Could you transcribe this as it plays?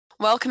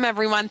Welcome,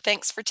 everyone.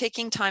 Thanks for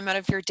taking time out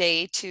of your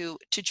day to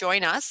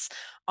join us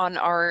on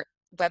our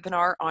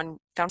webinar on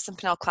Fountas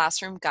Pinnell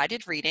Classroom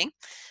Guided Reading.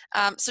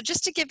 So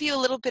just to give you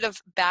a little bit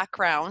of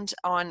background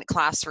on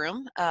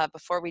Classroom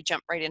before we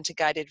jump right into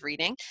guided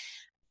reading.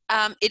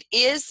 It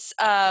is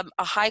a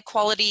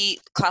high-quality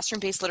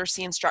classroom-based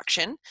literacy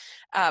instruction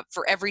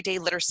for everyday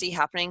literacy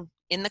happening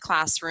in the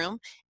classroom,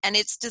 and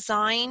it's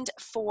designed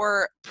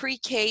for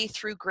pre-K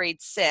through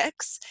grade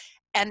 6.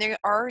 And there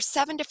are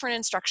 7 different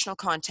instructional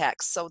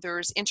contexts. So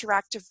there's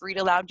interactive read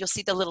aloud. You'll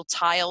see the little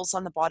tiles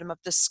on the bottom of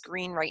the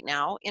screen right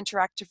now.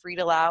 Interactive read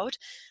aloud,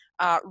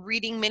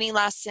 reading mini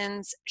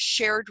lessons,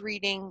 shared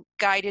reading,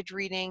 guided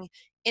reading,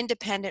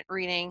 independent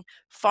reading,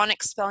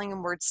 phonics, spelling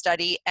and word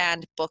study,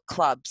 and book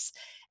clubs.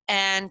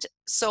 And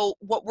so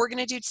what we're going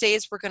to do today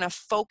is we're going to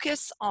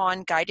focus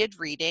on guided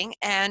reading,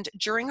 and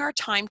during our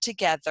time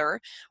together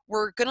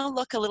we're going to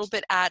look a little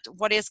bit at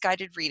what is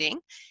guided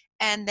reading,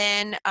 and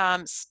then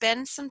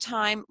spend some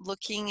time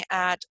looking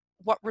at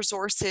what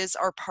resources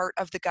are part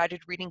of the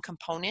guided reading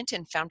component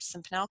in Fountas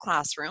Pinnell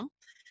Classroom.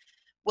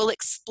 We'll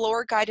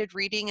explore guided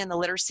reading and the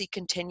literacy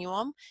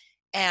continuum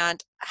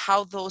and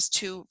how those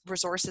two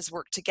resources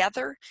work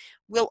together.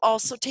 We'll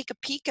also take a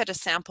peek at a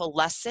sample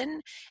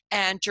lesson,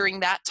 and during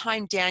that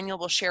time Daniel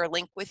will share a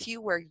link with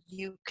you where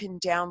you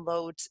can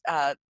download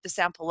the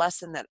sample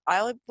lesson that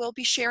I will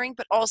be sharing,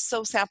 but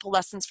also sample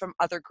lessons from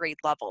other grade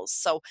levels.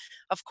 So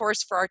of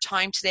course for our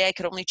time today I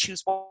could only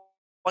choose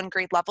one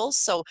grade level,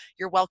 so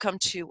you're welcome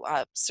to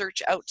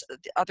search out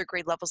the other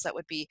grade levels that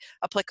would be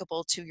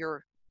applicable to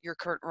your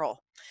current role.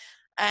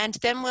 And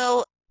then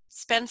we'll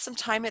spend some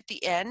time at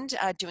the end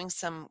doing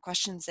some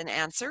questions and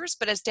answers.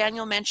 But as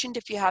Daniel mentioned,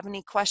 if you have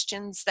any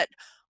questions that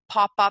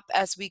pop up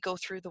as we go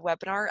through the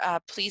webinar,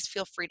 please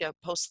feel free to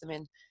post them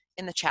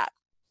in the chat.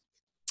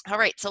 All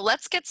right, so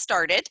let's get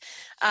started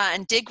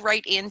and dig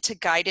right into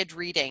guided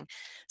reading.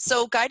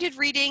 So guided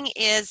reading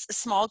is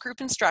small group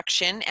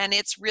instruction, and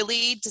it's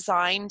really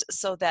designed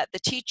so that the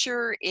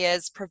teacher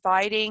is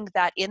providing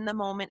that in the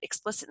moment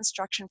explicit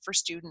instruction for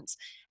students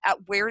at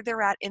where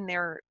they're at in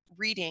their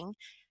reading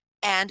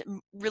and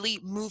really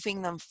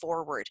moving them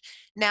forward.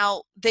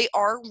 Now, they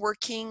are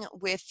working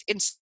with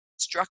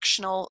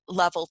instructional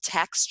level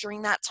text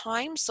during that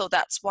time, so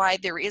that's why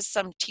there is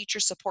some teacher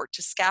support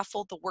to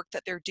scaffold the work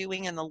that they're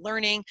doing and the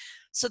learning,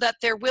 so that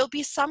there will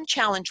be some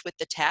challenge with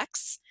the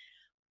text,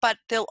 but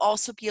they'll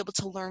also be able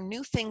to learn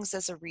new things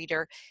as a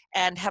reader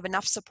and have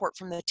enough support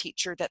from the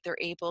teacher that they're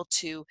able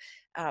to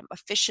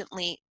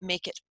efficiently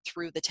make it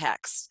through the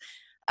text.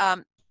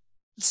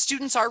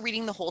 Students are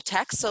reading the whole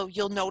text, so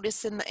you'll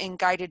notice in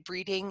guided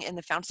reading in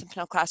the Fountas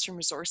Pinnell Classroom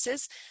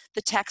resources,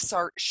 the texts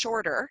are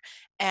shorter,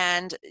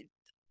 and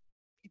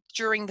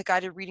during the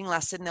guided reading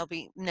lesson, they'll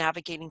be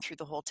navigating through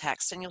the whole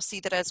text, and you'll see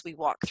that as we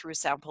walk through a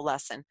sample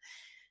lesson.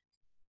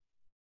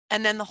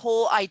 And then the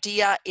whole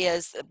idea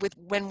is,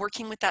 when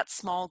working with that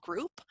small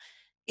group,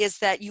 is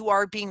that you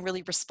are being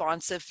really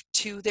responsive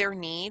to their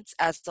needs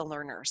as the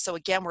learner. So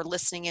again, we're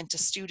listening into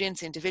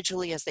students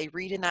individually as they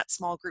read in that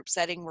small group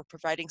setting. We're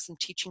providing some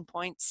teaching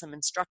points, some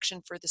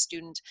instruction for the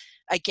student,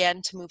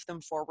 again, to move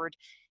them forward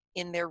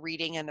in their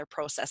reading and their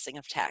processing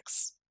of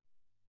text.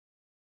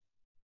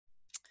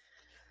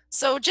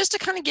 So just to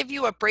kind of give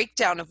you a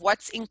breakdown of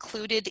what's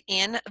included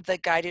in the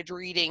guided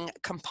reading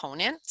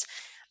component,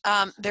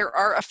 there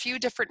are a few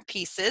different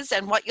pieces,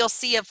 and what you'll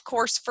see, of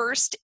course,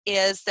 first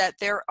is that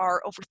there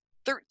are over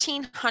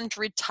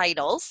 1,300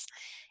 titles,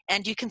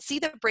 and you can see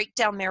the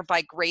breakdown there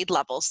by grade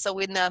level. So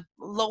in the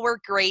lower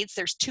grades,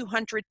 there's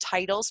 200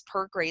 titles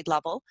per grade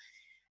level,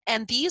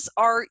 and these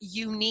are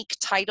unique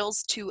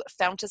titles to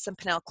Fountas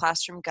Pinnell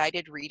Classroom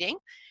Guided Reading,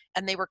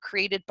 and they were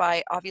created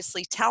by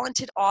obviously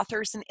talented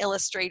authors and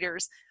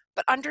illustrators,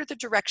 but under the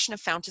direction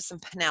of Fountas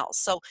Pinnell.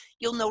 So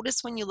you'll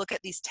notice when you look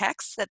at these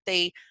texts that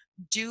they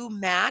do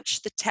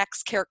match the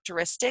text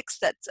characteristics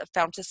that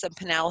Fountas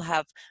Pinnell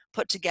have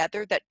put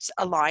together that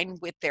align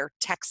with their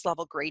text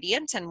level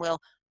gradient, and we'll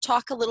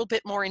talk a little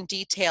bit more in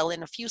detail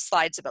in a few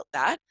slides about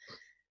that.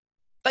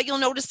 But you'll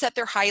notice that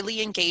they're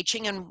highly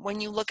engaging, and when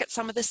you look at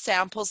some of the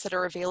samples that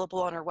are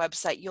available on our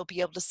website, you'll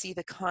be able to see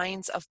the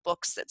kinds of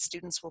books that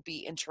students will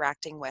be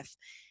interacting with.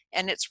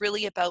 And it's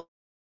really about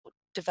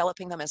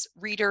developing them as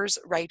readers,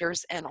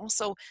 writers, and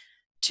also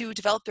to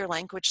develop their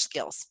language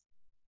skills.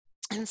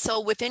 And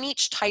so within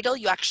each title,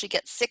 you actually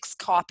get 6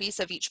 copies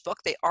of each book.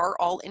 They are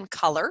all in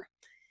color.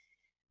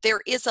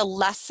 There is a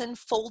lesson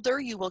folder.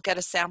 You will get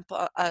a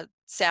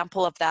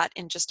sample of that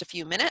in just a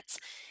few minutes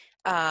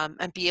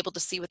and be able to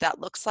see what that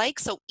looks like.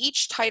 So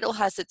each title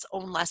has its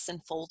own lesson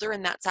folder,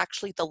 and that's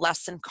actually the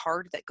lesson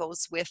card that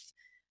goes with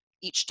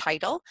each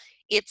title.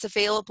 It's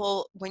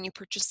available when you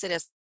purchase it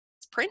as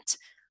print,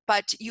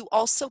 but you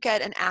also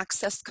get an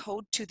access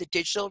code to the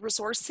digital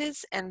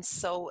resources, and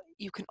so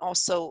you can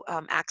also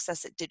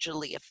access it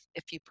digitally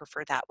if you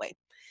prefer that way.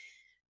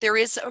 There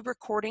is a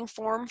recording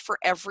form for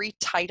every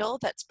title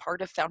that's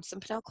part of Fountas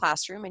Pinnell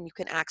Classroom, and you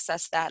can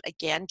access that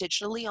again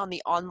digitally on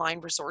the online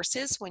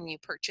resources. When you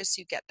purchase,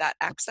 you get that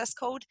access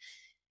code.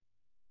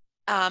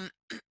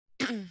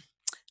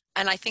 And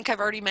and I think I've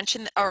already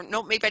mentioned, or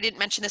no, maybe I didn't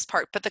mention this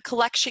part, but the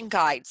collection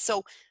guide.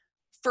 So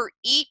for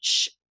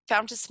each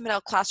Fountain Middle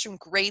Classroom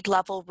grade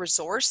level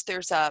resource,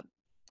 there's a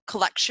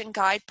collection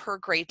guide per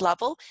grade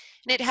level,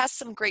 and it has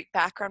some great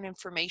background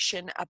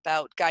information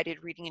about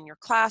guided reading in your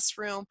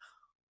classroom,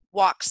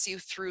 walks you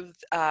through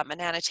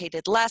an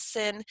annotated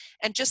lesson,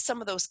 and just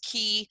some of those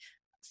key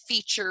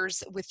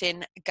features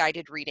within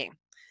guided reading.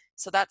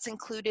 So that's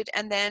included,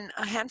 and then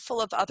a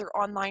handful of other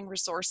online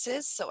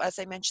resources. So as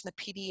I mentioned,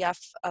 the PDF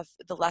of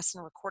the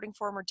lesson recording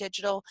form or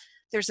digital.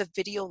 There's a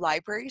video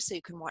library, so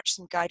you can watch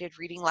some guided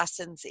reading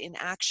lessons in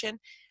action.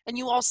 And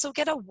you also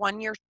get a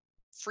 1-year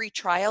free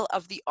trial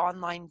of the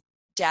online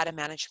data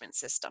management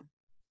system.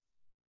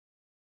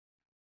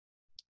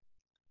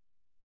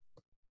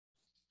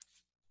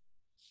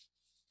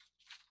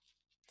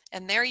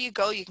 And there you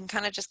go. You can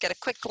kind of just get a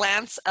quick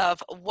glance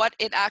of what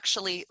it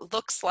actually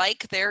looks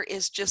like. There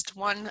is just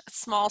one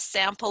small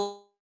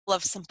sample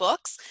of some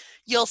books.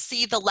 You'll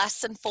see the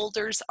lesson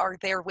folders are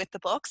there with the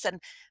books,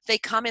 and they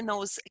come in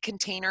those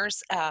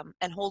containers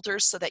and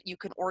holders so that you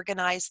can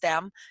organize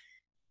them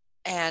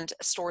and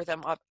store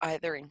them up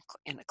either in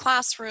a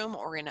classroom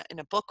or in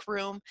a book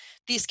room.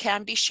 These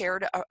can be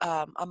shared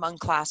among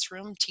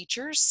classroom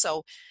teachers.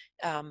 So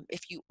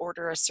if you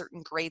order a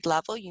certain grade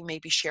level, you may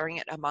be sharing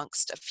it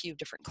amongst a few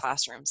different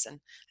classrooms. And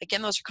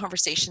again, those are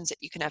conversations that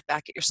you can have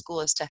back at your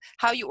school as to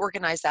how you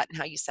organize that and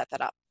how you set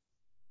that up.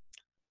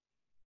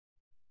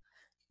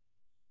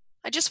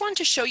 I just wanted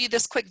to show you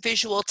this quick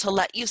visual to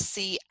let you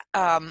see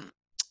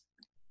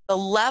the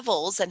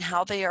levels and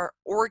how they are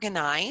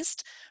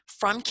organized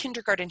from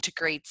kindergarten to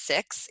grade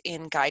 6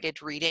 in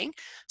guided reading.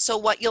 So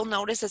what you'll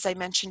notice, as I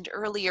mentioned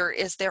earlier,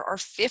 is there are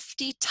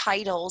 50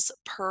 titles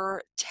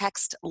per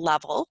text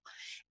level,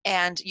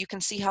 and you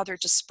can see how they're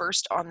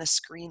dispersed on the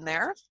screen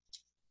there.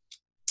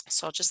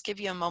 So I'll just give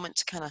you a moment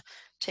to kind of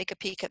take a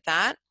peek at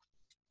that.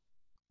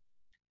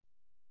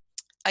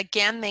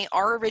 Again, they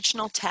are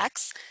original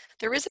texts.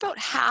 There is about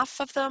half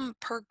of them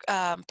per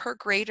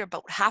grade, or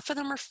about half of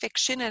them are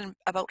fiction and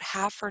about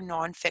half are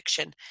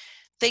nonfiction.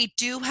 They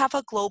do have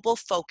a global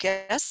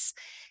focus,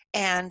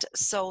 and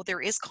so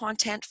there is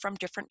content from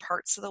different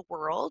parts of the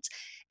world.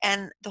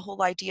 And the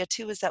whole idea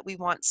too is that we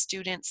want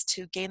students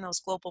to gain those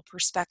global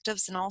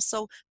perspectives and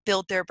also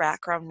build their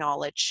background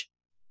knowledge.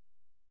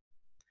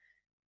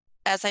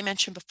 As I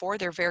mentioned before,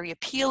 they're very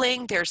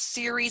appealing. There's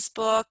series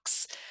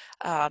books,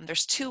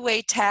 there's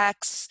two-way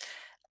texts.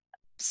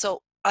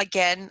 So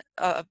again,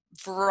 a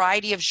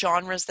variety of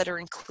genres that are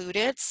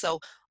included. So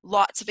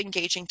lots of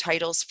engaging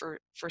titles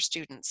for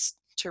students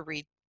to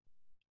read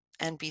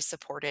and be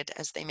supported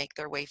as they make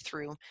their way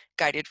through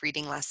guided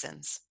reading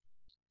lessons.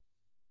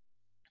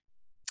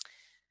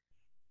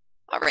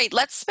 All right,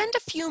 let's spend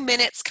a few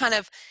minutes kind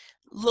of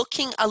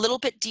looking a little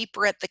bit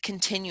deeper at the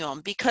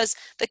continuum, because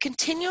the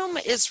continuum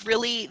is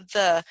really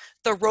the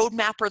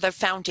roadmap or the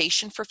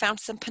foundation for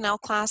Fountain Pinnell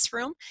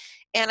Classroom.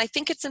 And I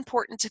think it's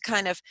important to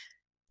kind of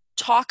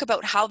talk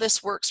about how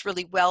this works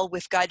really well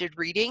with guided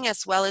reading,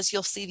 as well as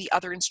you'll see the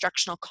other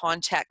instructional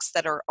contexts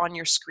that are on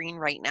your screen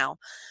right now.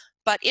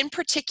 But in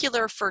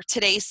particular for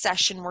today's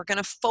session, we're going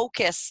to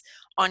focus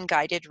on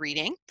guided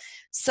reading.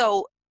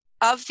 So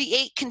of the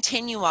 8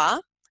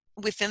 continua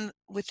within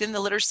the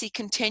literacy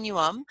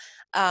continuum,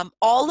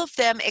 all of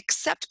them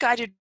except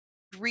guided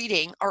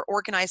reading are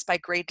organized by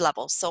grade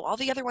level. So all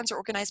the other ones are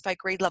organized by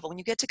grade level. When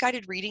you get to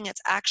guided reading,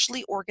 it's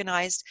actually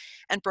organized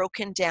and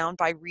broken down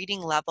by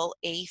reading level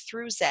A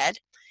through Z.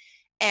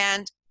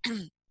 And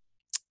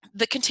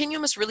the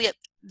continuum is really at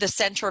the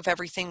center of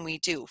everything we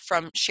do,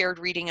 from shared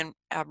reading and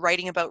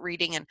writing about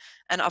reading,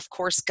 and of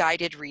course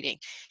guided reading.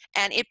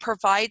 And it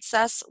provides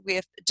us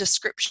with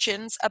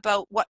descriptions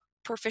about what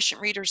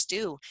proficient readers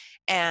do,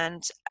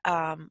 and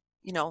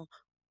you know,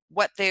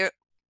 what they're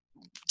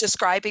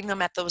describing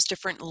them at those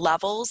different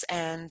levels.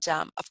 And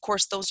of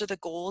course, those are the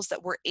goals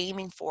that we're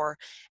aiming for,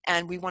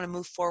 and we want to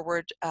move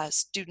forward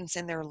students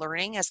in their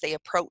learning as they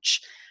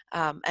approach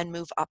and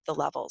move up the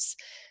levels.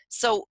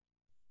 So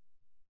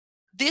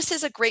this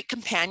is a great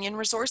companion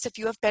resource. If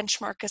you have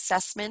benchmark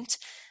assessment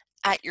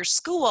at your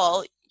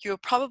school, you're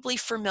probably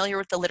familiar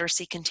with the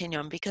literacy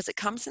continuum because it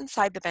comes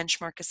inside the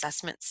benchmark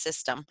assessment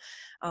system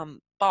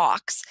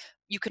box.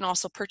 You can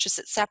also purchase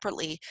it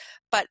separately,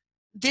 but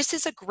this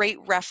is a great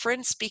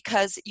reference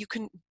because you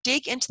can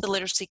dig into the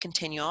literacy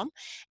continuum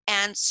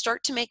and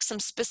start to make some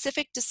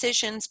specific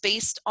decisions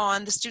based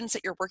on the students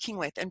that you're working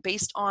with and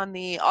based on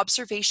the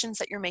observations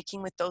that you're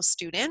making with those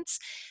students.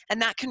 And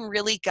that can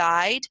really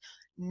guide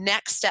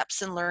next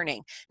steps in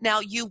learning. Now,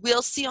 you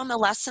will see on the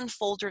lesson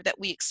folder that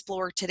we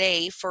explore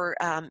today for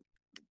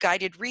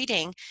guided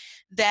reading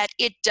that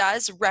it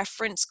does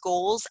reference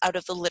goals out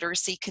of the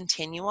literacy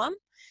continuum.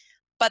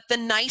 But the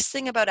nice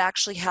thing about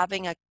actually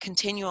having a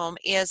continuum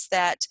is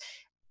that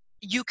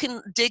you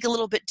can dig a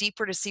little bit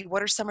deeper to see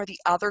what are some of the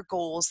other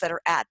goals that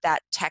are at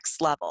that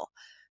text level.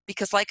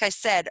 Because like I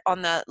said,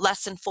 on the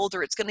lesson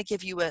folder, it's going to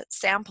give you a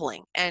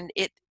sampling, and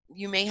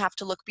you may have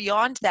to look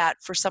beyond that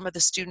for some of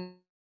the students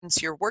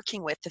you're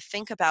working with to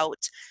think about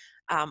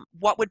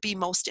what would be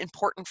most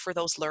important for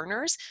those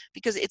learners,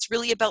 because it's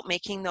really about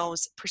making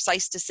those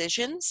precise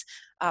decisions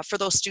for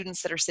those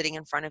students that are sitting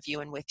in front of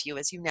you and with you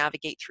as you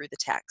navigate through the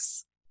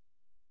text.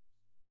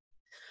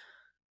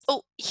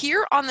 Oh,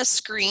 here on the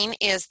screen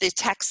is the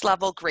text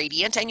level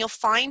gradient, and you'll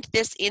find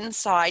this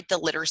inside the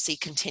literacy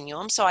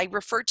continuum. So I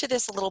referred to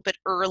this a little bit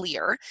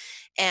earlier,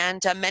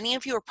 and many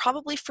of you are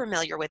probably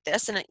familiar with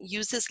this, and it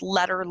uses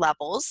letter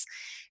levels.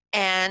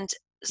 And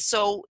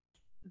so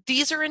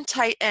these are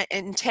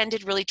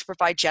intended really to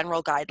provide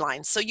general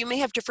guidelines. So you may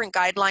have different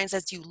guidelines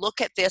as you look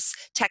at this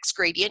text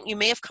gradient. You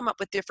may have come up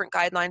with different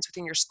guidelines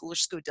within your school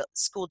or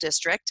school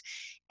district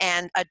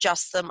and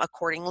adjust them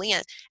accordingly,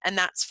 and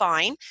that's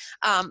fine.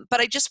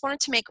 But I just wanted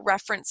to make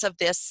reference of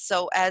this,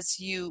 so as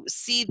you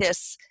see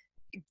this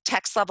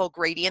text level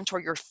gradient, or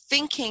you're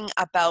thinking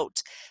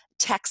about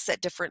text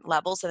at different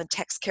levels and the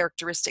text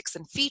characteristics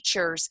and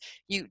features,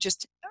 you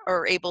just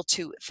are able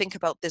to think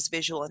about this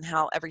visual and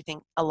how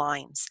everything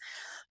aligns.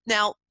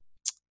 Now,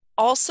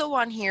 also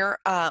on here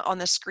on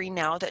the screen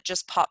now that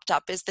just popped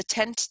up is the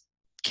 10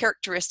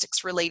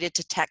 characteristics related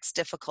to text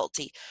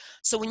difficulty.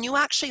 So when you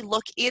actually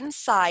look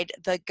inside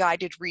the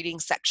guided reading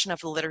section of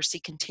the literacy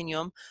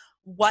continuum,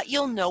 what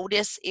you'll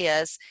notice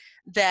is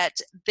that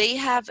they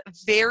have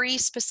very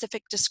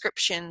specific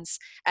descriptions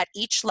at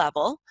each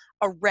level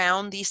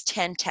around these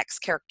 10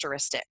 text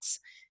characteristics.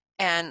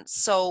 And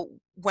so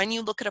when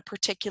you look at a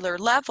particular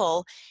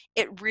level,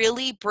 it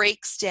really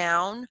breaks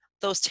down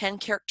those 10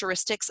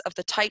 characteristics of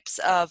the types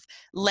of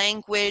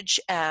language,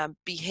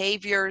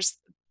 behaviors,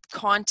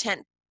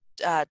 content,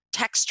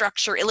 text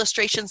structure,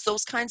 illustrations,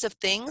 those kinds of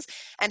things,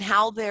 and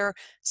how they're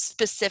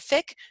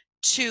specific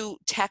to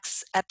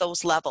texts at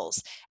those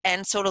levels.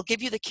 And so it'll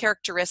give you the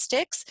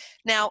characteristics.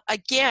 Now,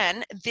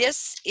 again,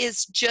 this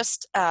is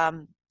just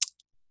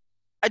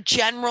a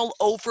general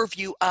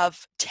overview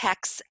of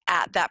texts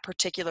at that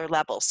particular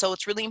level. So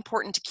it's really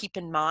important to keep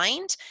in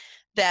mind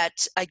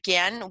that,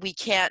 again, we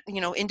can't,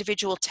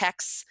 individual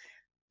texts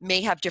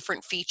may have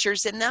different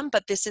features in them,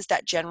 but this is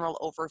that general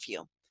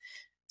overview.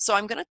 So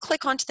I'm going to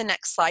click onto the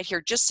next slide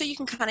here just so you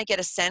can kind of get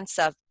a sense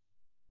of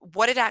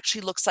what it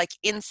actually looks like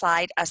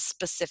inside a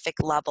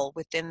specific level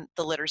within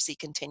the literacy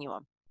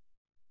continuum.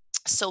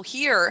 So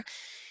here,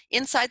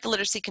 inside the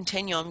literacy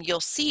continuum,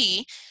 you'll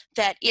see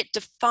that it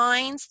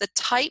defines the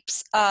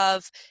types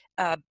of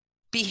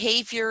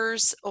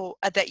behaviors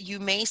that you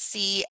may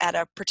see at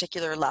a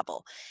particular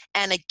level.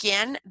 And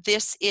again,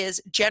 this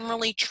is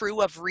generally true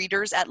of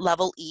readers at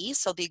level E.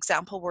 So the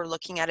example we're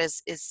looking at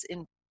is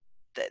in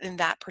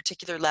that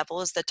particular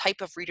level is the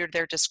type of reader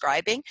they're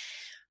describing.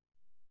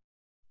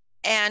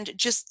 And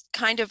just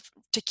kind of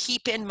to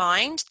keep in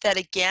mind that,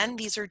 again,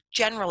 these are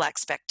general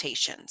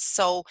expectations.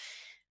 So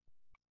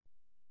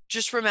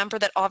just remember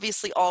that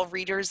obviously all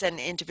readers and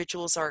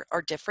individuals are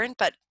different,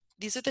 but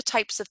these are the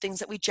types of things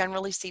that we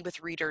generally see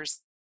with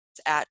readers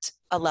at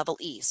a level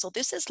E. So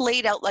this is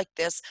laid out like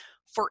this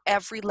for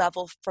every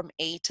level from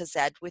A to Z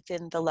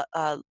within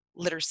the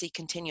literacy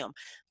continuum.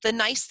 The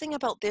nice thing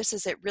about this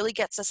is it really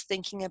gets us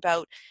thinking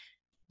about,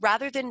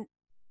 rather than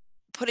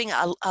putting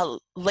a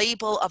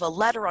label of a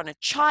letter on a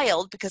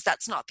child, because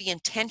that's not the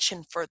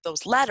intention for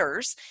those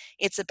letters,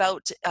 it's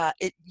about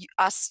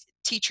us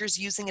teachers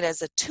using it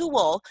as a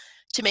tool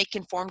to make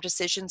informed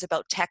decisions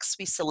about texts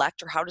we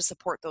select or how to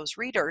support those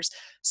readers.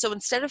 So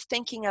instead of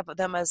thinking of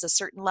them as a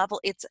certain level,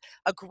 it's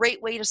a great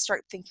way to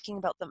start thinking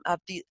about them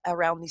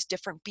around these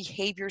different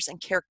behaviors and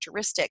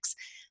characteristics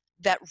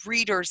that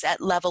readers at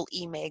level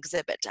E may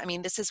exhibit. I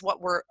mean, this is what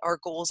our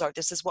goals are.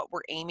 This is what we're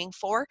aiming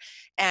for.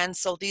 And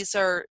so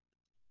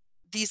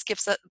this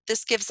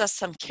gives us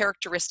some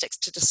characteristics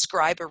to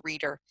describe a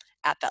reader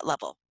at that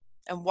level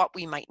and what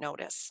we might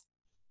notice.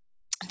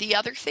 The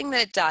other thing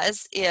that it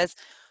does is,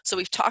 so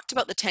we've talked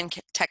about the 10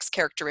 text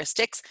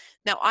characteristics.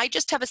 Now I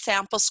just have a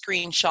sample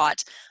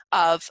screenshot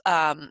of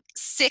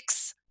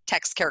 6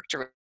 text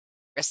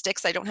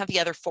characteristics. I don't have the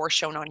other 4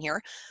 shown on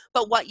here,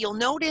 but what you'll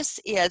notice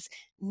is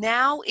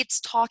now it's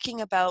talking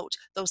about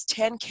those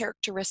 10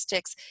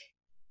 characteristics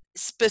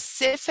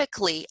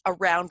specifically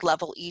around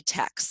level E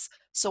texts.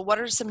 So what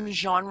are some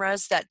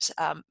genres that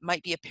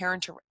might be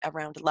apparent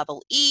around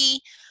level E?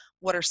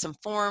 What are some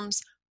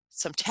forms,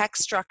 some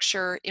text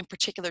structure, in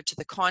particular to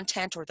the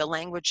content or the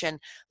language and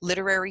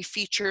literary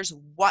features?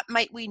 What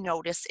might we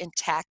notice in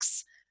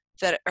texts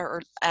that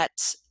are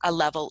at a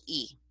level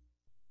E?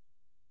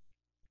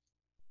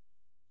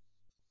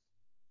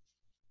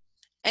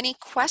 Any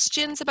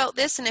questions about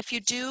this? And if you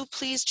do,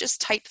 please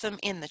just type them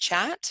in the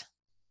chat.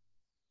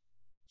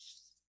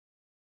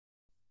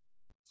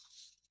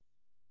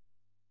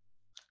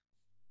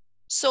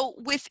 So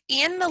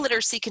within the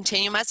literacy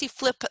continuum, as you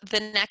flip the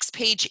next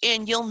page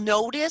in, you'll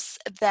notice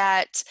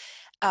that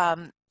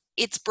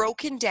it's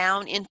broken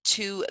down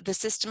into the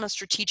system of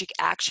strategic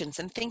actions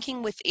and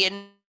thinking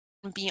within,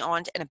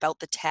 beyond, and about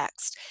the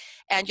text.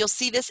 And you'll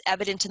see this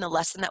evident in the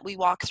lesson that we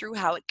walk through,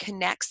 how it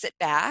connects it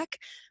back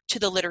to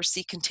the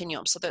literacy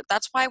continuum. So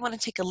that's why I want to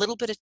take a little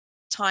bit of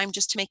time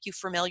just to make you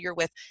familiar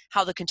with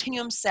how the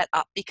continuum's set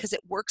up, because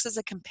it works as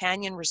a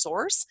companion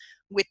resource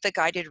with the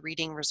guided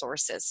reading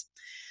resources.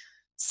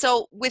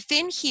 So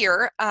within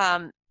here,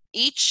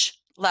 each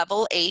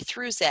level A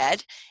through Z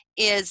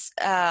is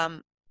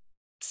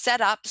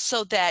set up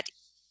so that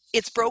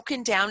it's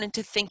broken down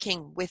into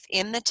thinking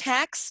within the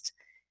text,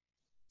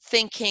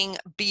 thinking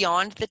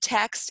beyond the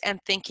text, and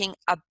thinking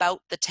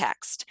about the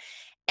text.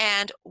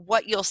 And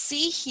what you'll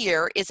see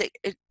here is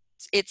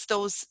it's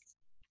those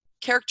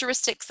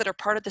characteristics that are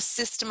part of the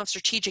system of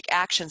strategic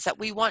actions that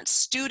we want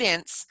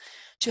students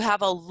to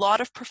have a lot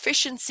of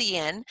proficiency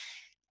in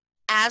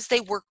as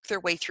they work their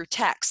way through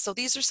text. So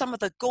these are some of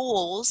the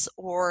goals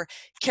or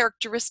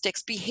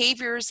characteristics,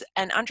 behaviors,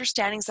 and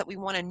understandings that we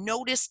want to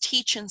notice,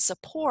 teach, and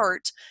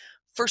support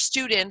for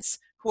students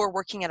who are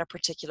working at a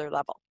particular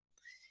level.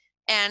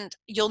 And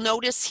you'll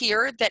notice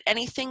here that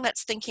anything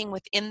that's thinking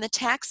within the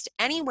text,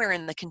 anywhere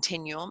in the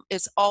continuum,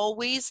 is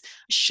always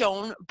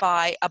shown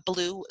by a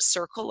blue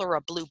circle or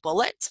a blue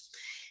bullet.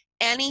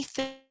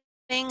 Anything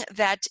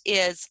that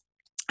is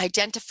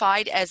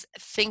identified as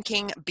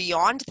thinking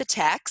beyond the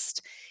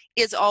text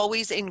is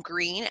always in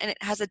green, and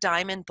it has a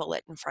diamond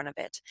bullet in front of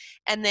it.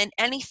 And then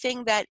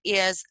anything that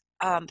is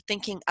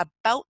thinking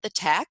about the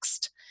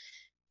text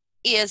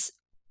is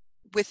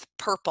with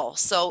purple.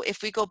 So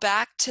if we go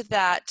back to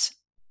that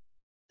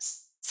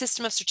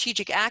system of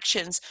strategic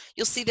actions,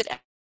 you'll see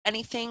that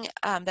anything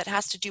that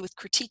has to do with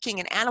critiquing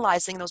and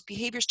analyzing those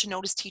behaviors to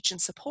notice, teach,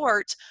 and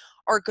support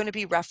are going to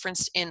be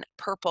referenced in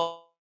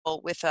purple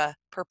with a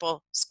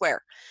purple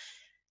square.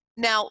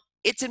 Now,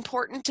 it's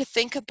important to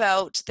think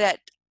about that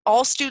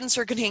all students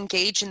are going to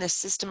engage in this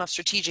system of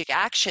strategic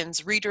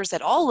actions, readers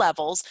at all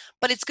levels,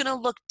 but it's going to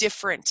look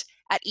different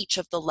at each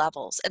of the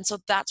levels. And so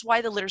that's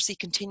why the literacy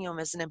continuum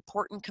is an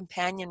important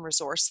companion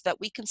resource, so that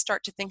we can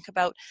start to think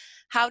about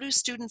how do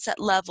students at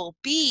level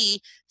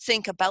B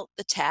think about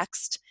the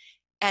text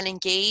and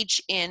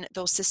engage in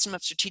those system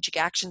of strategic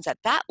actions at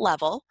that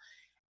level.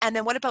 And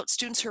then what about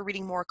students who are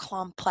reading more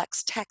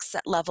complex texts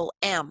at level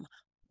M?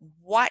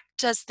 What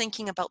does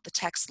thinking about the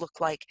text look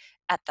like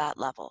at that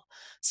level?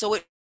 So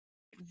it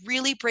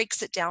really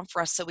breaks it down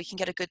for us so we can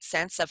get a good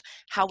sense of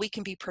how we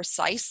can be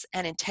precise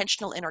and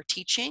intentional in our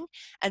teaching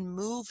and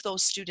move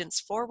those students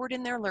forward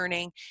in their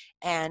learning.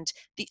 And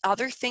the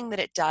other thing that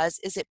it does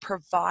is it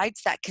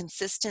provides that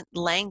consistent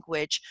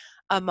language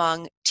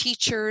among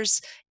teachers,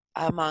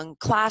 among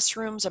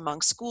classrooms,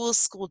 among schools,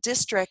 school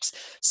districts.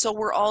 So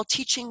we're all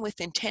teaching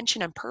with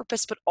intention and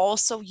purpose, but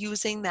also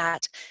using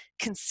that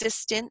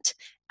consistent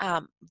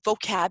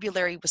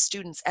vocabulary with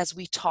students as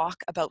we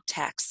talk about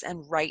texts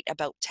and write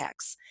about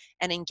texts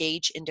and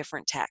engage in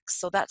different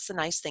texts. So that's the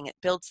nice thing. It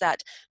builds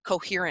that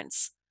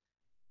coherence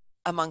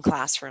among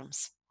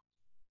classrooms.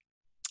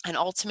 And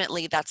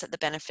ultimately, that's at the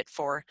benefit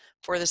for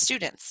the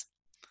students.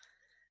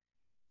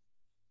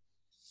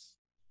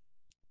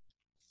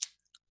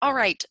 All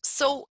right,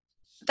 so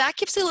that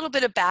gives you a little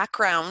bit of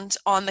background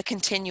on the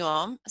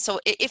continuum.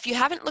 So if you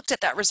haven't looked at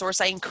that resource,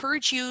 I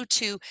encourage you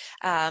to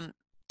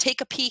take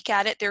a peek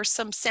at it. There's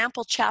some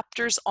sample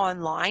chapters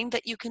online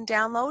that you can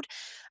download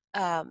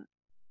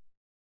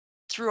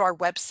through our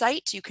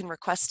website. You can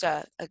request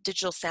a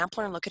digital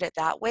sampler and look at it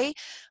that way.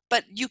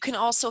 But you can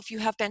also, if you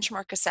have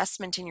benchmark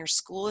assessment in your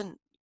school and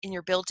in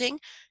your building,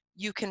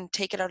 you can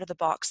take it out of the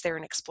box there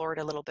and explore it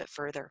a little bit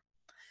further.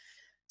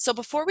 So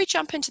before we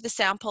jump into the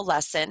sample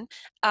lesson,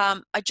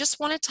 I just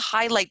wanted to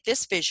highlight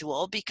this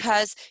visual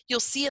because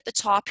you'll see at the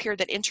top here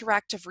that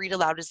interactive read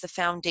aloud is the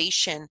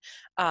foundation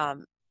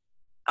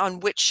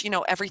on which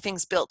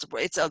everything's built.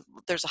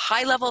 There's a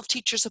high level of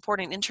teacher support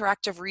and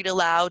interactive read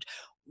aloud.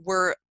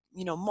 We're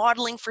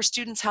modeling for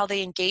students how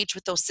they engage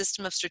with those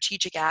system of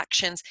strategic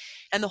actions.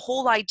 And the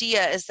whole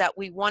idea is that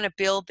we want to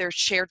build their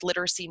shared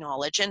literacy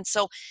knowledge. And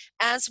so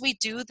as we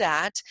do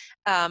that,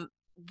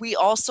 we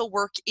also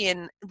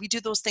we do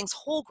those things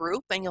whole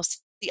group, and you'll see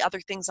the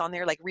other things on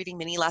there like reading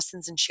mini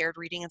lessons and shared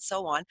reading and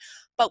so on.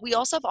 But we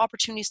also have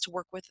opportunities to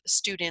work with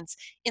students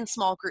in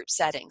small group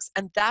settings,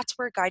 and that's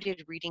where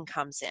guided reading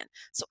comes in.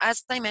 So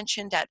as I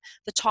mentioned at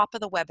the top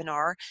of the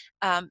webinar,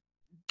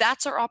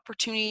 that's our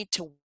opportunity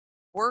to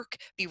work,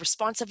 be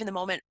responsive in the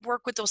moment,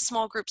 work with those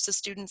small groups of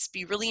students,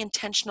 be really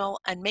intentional,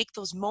 and make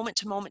those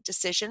moment-to-moment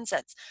decisions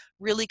that's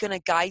really going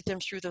to guide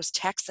them through those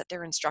texts at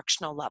their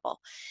instructional level.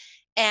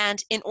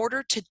 And in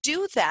order to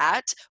do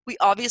that, we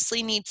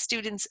obviously need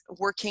students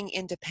working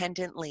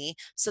independently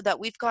so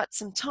that we've got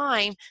some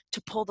time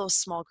to pull those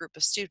small group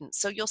of students.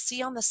 So you'll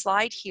see on the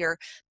slide here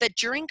that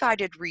during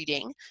guided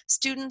reading,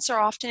 students are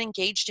often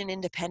engaged in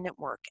independent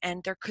work,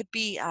 and there could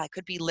be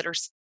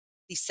literacy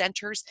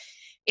centers.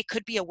 It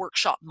could be a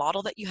workshop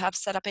model that you have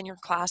set up in your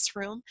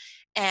classroom.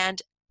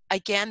 And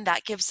again,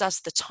 that gives us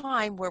the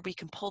time where we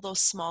can pull those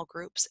small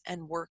groups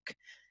and work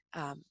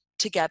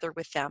together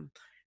with them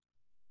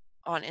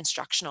on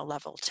instructional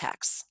level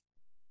texts.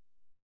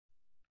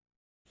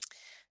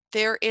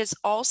 There is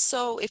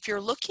also, if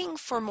you're looking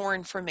for more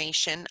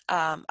information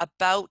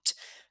about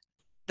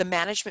the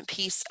management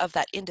piece of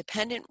that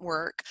independent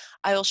work,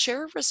 I will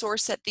share a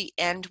resource at the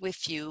end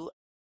with you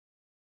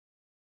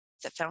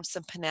that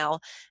Fountain Pinnell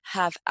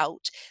have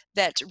out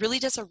that really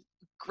does a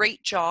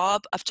great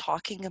job of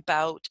talking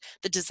about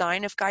the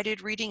design of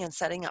guided reading and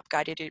setting up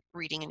guided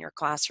reading in your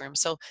classroom.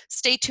 So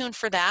stay tuned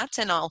for that,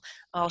 and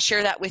I'll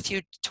share that with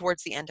you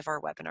towards the end of our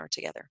webinar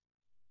together.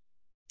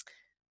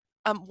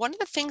 One of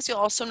the things you'll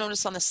also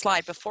notice on the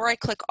slide before I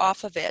click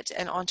off of it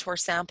and onto our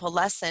sample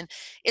lesson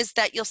is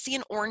that you'll see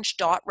an orange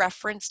dot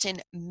referenced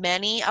in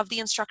many of the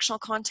instructional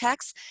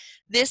contexts.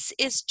 This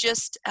is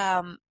just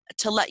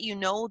to let you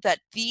know that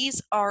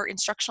these are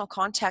instructional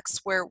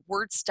contexts where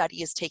word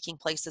study is taking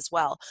place as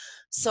well.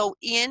 So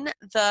in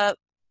the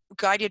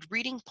guided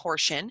reading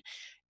portion,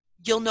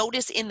 you'll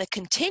notice in the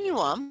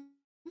continuum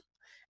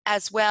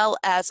as well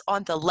as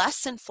on the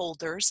lesson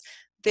folders,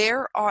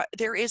 there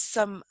is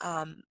some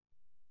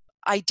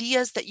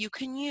ideas that you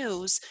can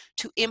use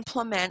to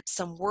implement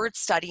some word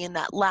study in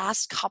that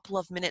last couple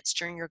of minutes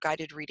during your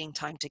guided reading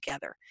time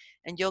together.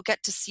 And you'll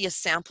get to see a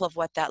sample of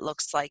what that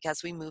looks like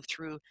as we move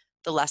through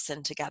the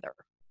lesson together.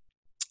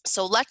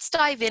 So let's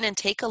dive in and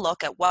take a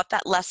look at what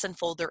that lesson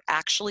folder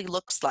actually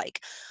looks like.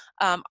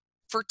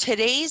 For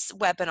today's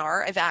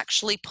webinar, I've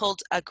actually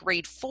pulled a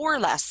grade 4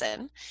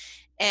 lesson.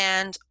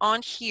 And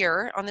on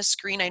here on the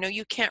screen, I know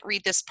you can't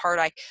read this part.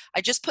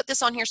 I just put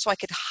this on here so I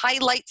could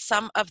highlight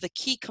some of the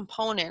key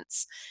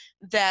components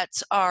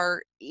that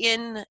are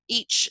in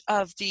each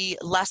of the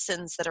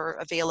lessons that are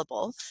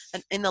available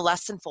and in the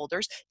lesson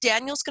folders.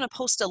 Daniel's going to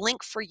post a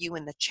link for you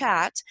in the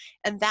chat,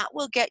 and that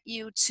will get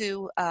you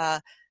to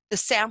the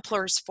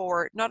samplers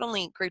for not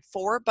only grade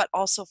 4, but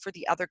also for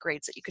the other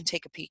grades that you can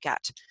take a peek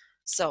at.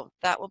 So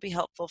that will be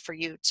helpful for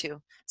you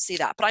to see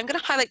that. But I'm going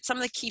to highlight some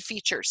of the key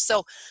features.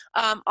 So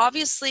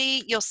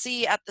obviously you'll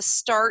see at the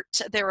start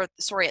there,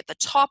 sorry, at the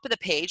top of the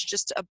page,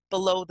 just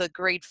below the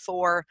grade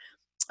 4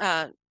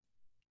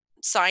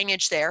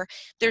 signage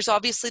there's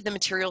obviously the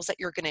materials that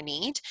you're going to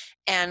need.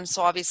 And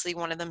so obviously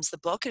one of them is the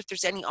book. If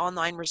there's any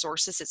online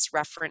resources, it's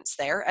referenced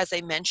there. As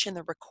I mentioned,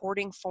 the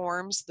recording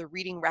forms, the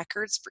reading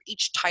records for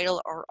each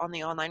title are on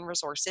the online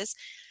resources.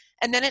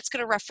 And then it's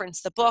going to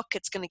reference the book.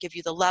 It's going to give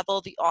you the level,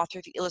 the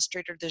author, the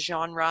illustrator, the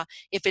genre.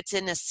 If it's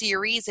in a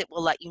series, it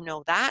will let you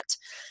know that.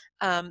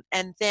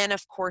 And then,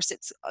 of course,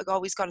 it's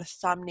always got a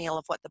thumbnail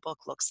of what the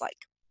book looks like.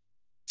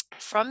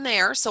 From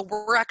there, so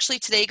we're actually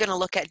today going to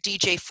look at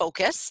DJ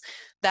Focus.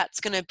 That's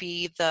going to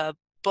be the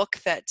book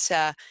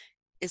that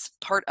is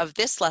part of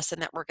this lesson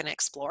that we're going to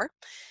explore.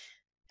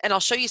 And I'll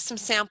show you some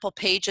sample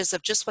pages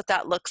of just what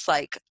that looks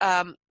like.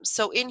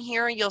 So in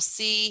here, you'll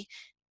see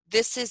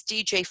this is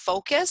DJ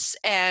Focus,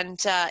 and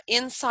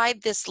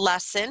inside this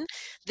lesson,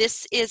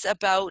 this is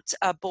about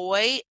a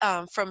boy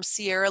from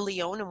Sierra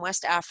Leone in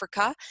West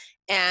Africa,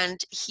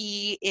 and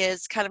he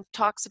is kind of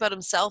talks about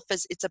himself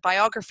as, it's a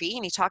biography,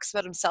 and he talks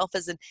about himself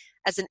as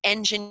an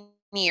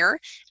engineer.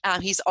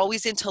 He's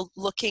always into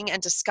looking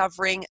and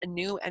discovering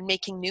new and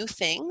making new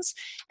things,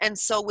 and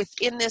so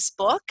within this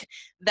book,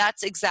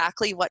 that's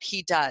exactly what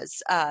he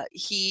does.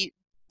 He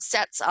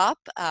sets up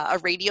a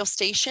radio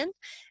station,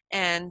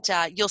 and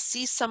you'll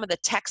see some of the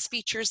text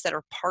features that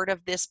are part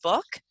of this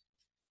book.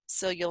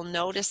 So you'll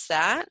notice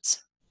that.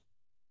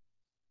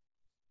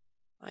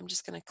 I'm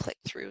just going to click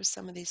through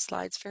some of these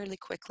slides fairly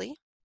quickly.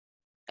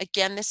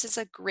 Again, this is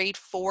a grade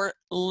 4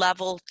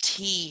 level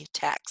T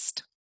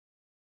text.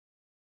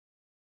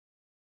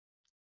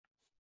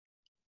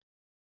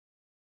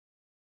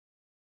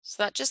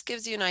 So that just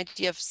gives you an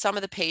idea of some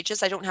of the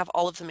pages. I don't have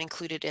all of them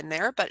included in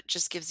there, but it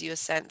just gives you a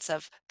sense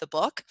of the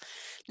book.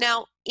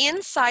 Now,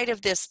 inside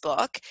of this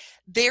book,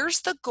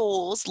 there's the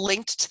goals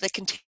linked to the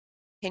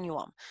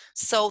continuum.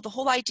 So the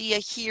whole idea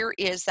here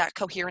is that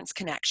coherence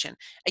connection.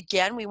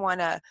 Again, we want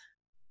to,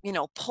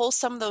 pull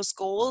some of those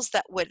goals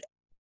that would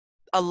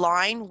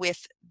align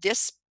with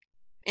this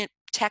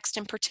text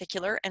in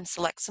particular and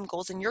select some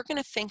goals, and you're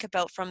going to think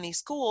about from these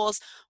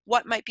goals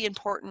what might be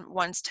important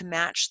ones to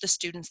match the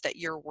students that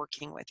you're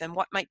working with and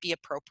what might be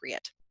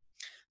appropriate.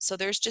 So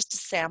there's just a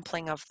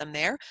sampling of them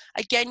there.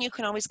 Again, you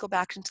can always go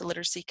back into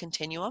Literacy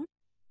Continuum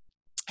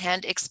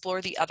and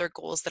explore the other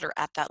goals that are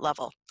at that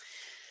level.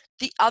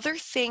 The other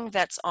thing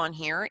that's on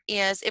here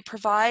is it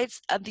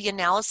provides the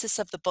analysis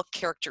of the book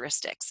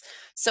characteristics.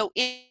 So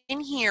in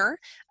here,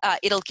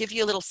 it'll give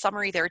you a little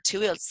summary there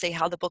too. It'll say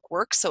how the book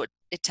works. So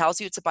it tells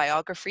you it's a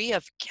biography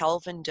of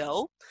Kelvin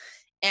Doe.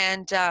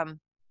 And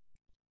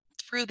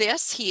through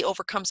this, he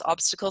overcomes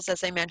obstacles,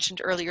 as I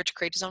mentioned earlier, to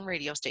create his own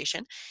radio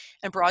station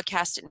and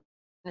broadcast it in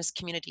his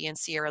community in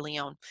Sierra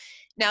Leone.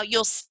 Now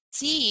you'll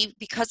see,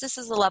 because this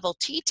is a level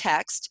T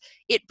text,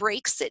 it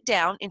breaks it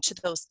down into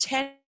those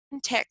 10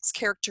 text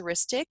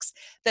characteristics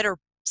that are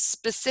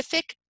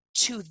specific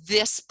to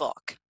this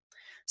book.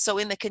 So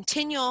in the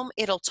continuum,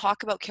 it'll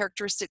talk about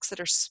characteristics that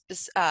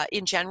are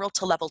in general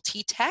to level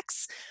T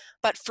texts,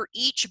 but for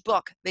each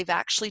book, they've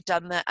actually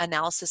done the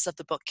analysis of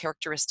the book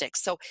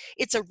characteristics. So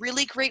it's a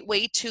really great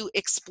way to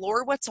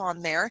explore what's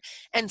on there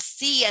and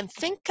see and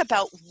think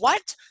about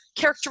what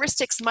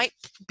characteristics might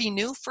be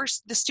new for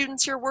the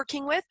students you're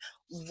working with,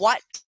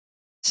 what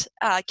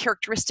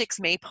characteristics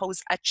may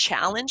pose a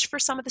challenge for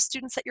some of the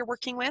students that you're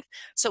working with.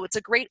 So it's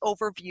a great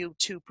overview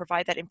to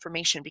provide that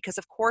information, because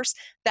of course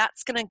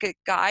that's going to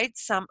guide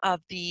some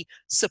of the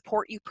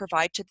support you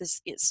provide to the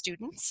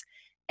students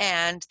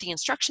and the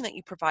instruction that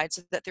you provide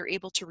so that they're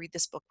able to read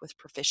this book with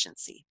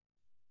proficiency.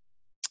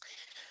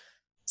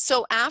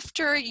 So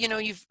after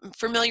you've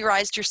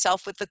familiarized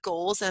yourself with the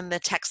goals and the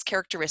text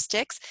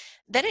characteristics,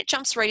 then it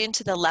jumps right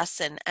into the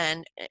lesson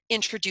and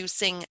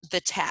introducing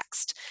the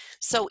text.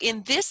 So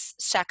in this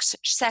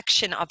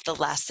section of the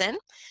lesson,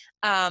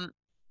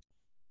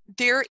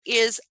 there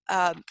is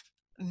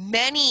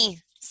many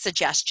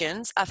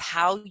suggestions of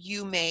how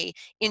you may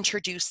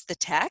introduce the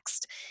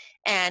text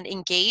and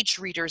engage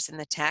readers in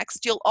the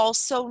text. You'll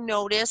also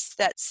notice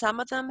that some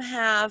of them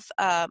have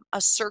a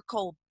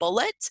circle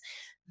bullet.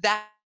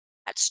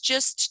 That's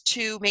just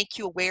to make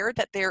you aware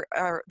that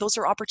those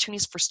are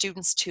opportunities for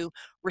students to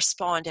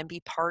respond and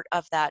be part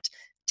of that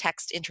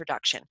text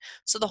introduction.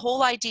 So the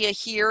whole idea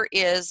here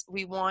is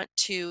we want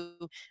to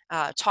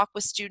talk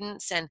with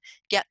students and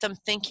get them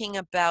thinking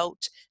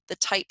about the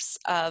types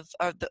of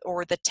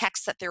or the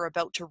text that they're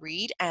about to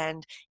read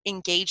and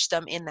engage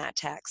them in that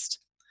text.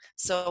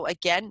 So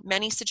again,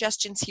 many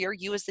suggestions here.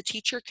 You as the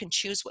teacher can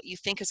choose what you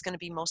think is going to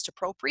be most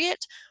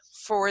appropriate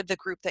for the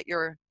group that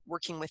you're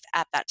working with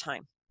at that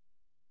time.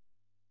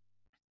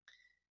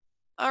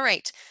 All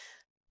right.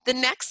 The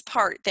next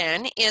part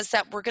then is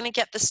that we're going to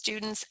get the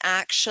students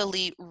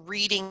actually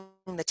reading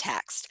the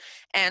text.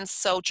 And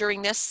so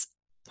during this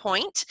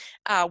point,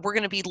 we're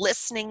going to be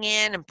listening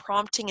in and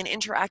prompting and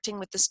interacting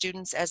with the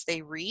students as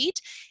they read.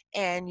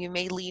 And you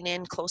may lean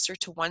in closer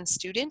to one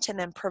student and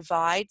then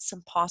provide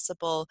some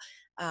possible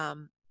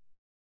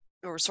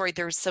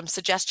there's some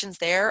suggestions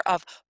there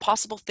of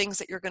possible things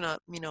that you're going to,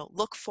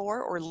 look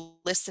for or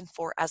listen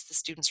for as the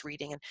student's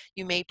reading, and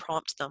you may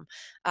prompt them.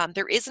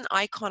 There is an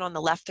icon on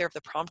the left there of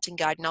the prompting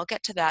guide, and I'll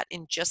get to that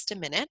in just a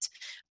minute,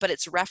 but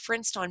it's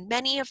referenced on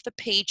many of the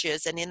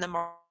pages and in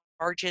the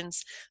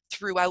margins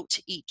throughout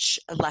each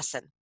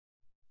lesson.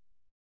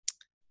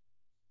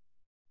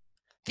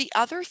 The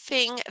other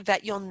thing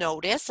that you'll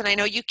notice, and I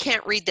know you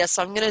can't read this,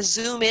 so I'm going to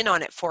zoom in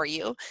on it for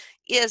you,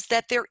 is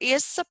that there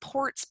is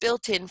supports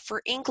built in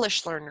for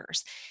English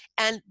learners.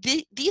 And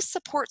these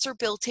supports are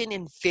built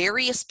in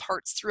various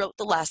parts throughout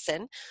the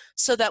lesson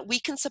so that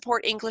we can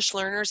support English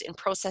learners in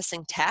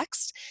processing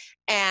text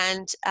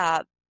and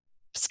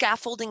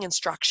scaffolding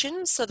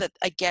instructions so that,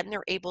 again,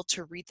 they're able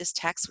to read this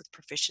text with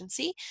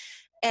proficiency.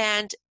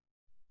 And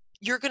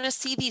you're going to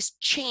see these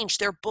change.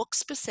 They're book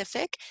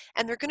specific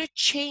and they're going to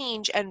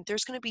change, and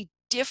there's going to be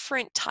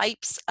different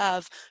types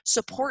of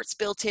supports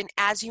built in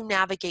as you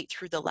navigate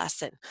through the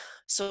lesson.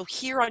 So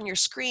here on your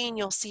screen,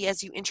 you'll see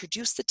as you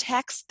introduce the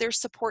text,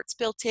 there's supports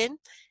built in,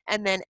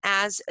 and then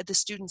as the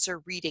students are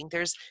reading,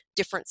 there's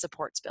different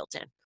supports built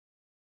in.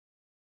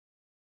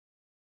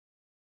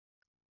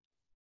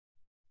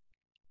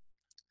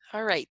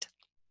 All right,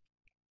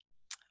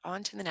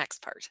 on to the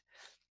next part.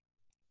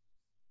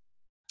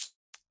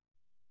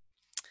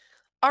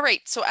 All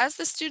right, so as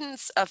the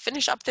students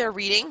finish up their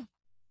reading,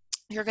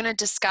 you're going to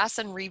discuss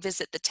and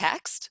revisit the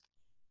text.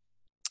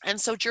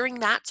 And so during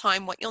that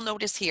time, what you'll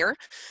notice here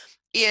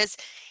is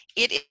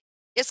it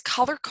is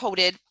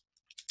color-coded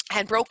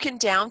and broken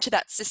down to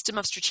that system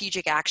of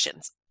strategic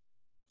actions.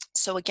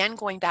 So again,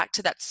 going back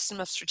to that system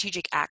of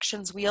strategic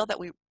actions wheel that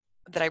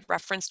I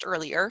referenced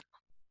earlier,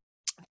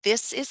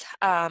 this is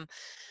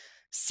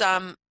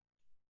some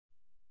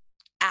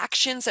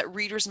actions that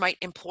readers might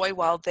employ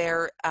while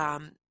they're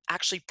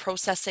actually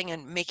processing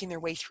and making their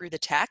way through the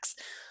text.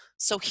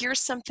 So here's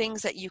some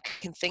things that you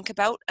can think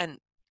about and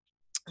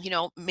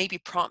maybe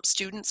prompt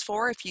students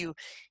for if you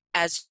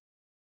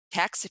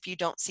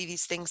don't see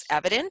these things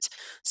evident.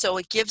 So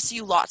it gives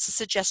you lots of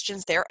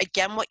suggestions there.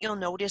 Again, what you'll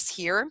notice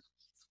here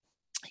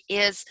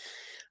is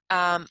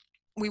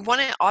we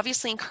want to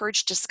obviously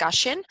encourage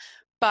discussion,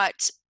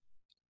 but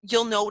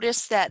you'll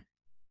notice that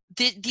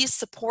these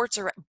supports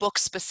are book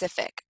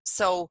specific.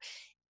 So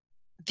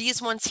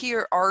these ones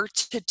here are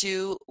to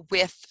do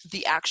with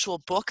the actual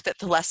book that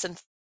the lesson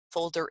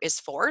folder is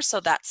for. So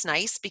that's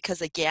nice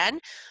because, again,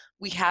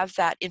 we have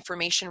that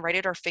information right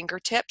at our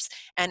fingertips,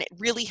 and it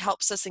really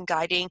helps us in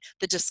guiding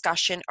the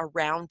discussion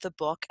around the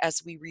book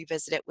as we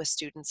revisit it with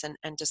students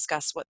and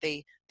discuss what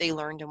they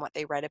learned and what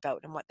they read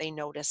about and what they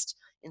noticed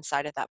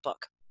inside of that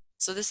book.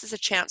 So this is a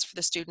chance for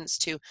the students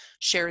to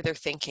share their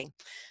thinking.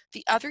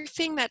 The other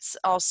thing that's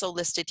also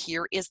listed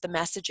here is the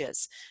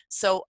messages.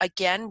 So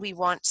again, we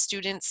want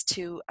students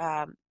to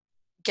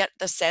get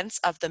the sense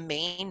of the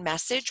main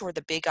message or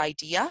the big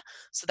idea.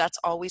 So that's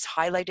always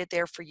highlighted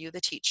there for you,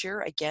 the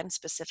teacher, again,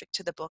 specific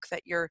to the book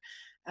that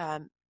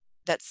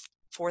that's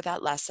for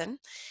that lesson.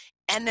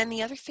 And then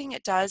the other thing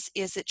it does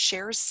is it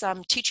shares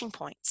some teaching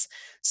points.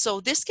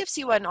 So this gives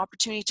you an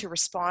opportunity to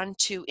respond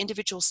to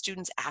individual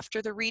students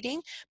after the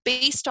reading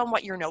based on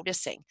what you're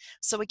noticing.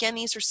 So again,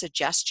 these are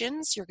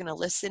suggestions. You're going to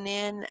listen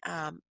in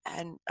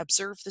and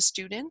observe the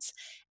students,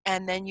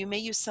 and then you may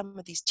use some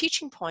of these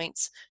teaching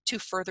points to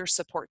further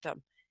support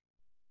them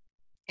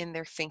in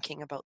their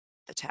thinking about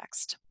the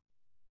text.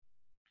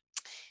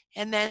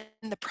 And then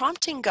the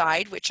prompting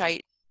guide, which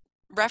I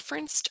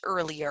referenced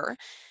earlier,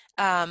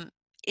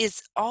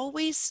 is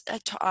always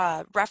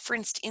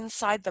referenced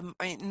inside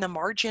in the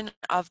margin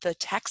of the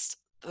text,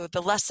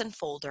 the lesson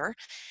folder,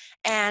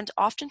 and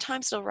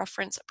oftentimes it'll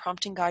reference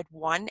prompting guide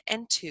 1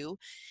 and 2.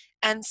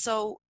 And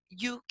so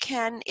you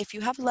can, if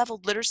you have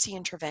leveled literacy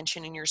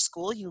intervention in your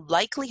school, you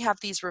likely have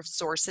these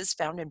resources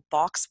found in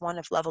box 1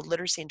 of leveled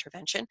literacy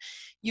intervention.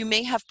 You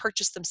may have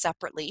purchased them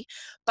separately,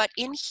 but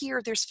in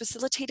here there's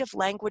facilitative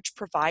language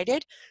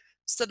provided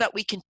so that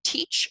we can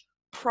teach,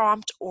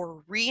 prompt,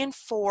 or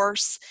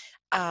reinforce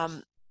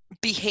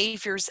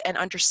behaviors and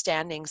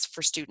understandings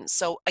for students.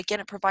 So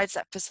again, it provides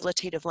that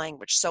facilitative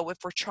language. So if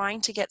we're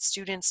trying to get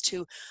students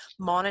to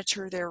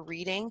monitor their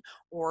reading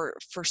or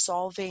for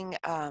solving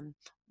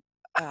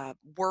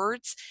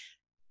words,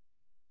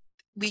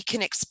 we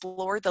can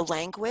explore the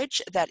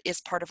language that is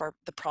part of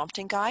the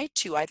prompting guide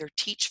to either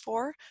teach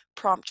for,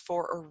 prompt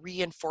for, or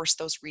reinforce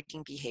those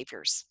reading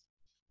behaviors.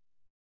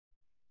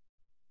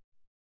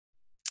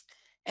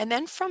 And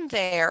then from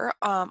there,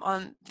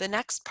 on the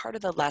next part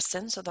of the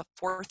lesson, so the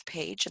 4th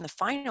page and the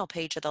final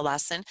page of the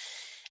lesson,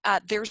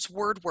 there's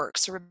word work.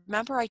 So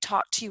remember I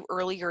talked to you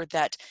earlier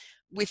that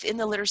within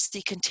the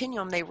literacy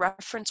continuum, they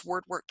reference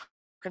word work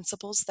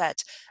principles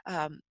that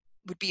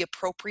would be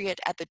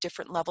appropriate at the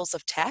different levels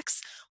of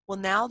text. Well,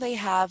 now they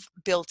have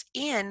built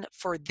in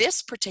for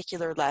this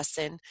particular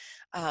lesson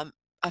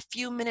a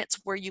few minutes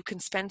where you can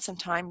spend some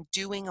time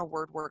doing a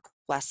word work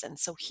lesson.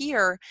 So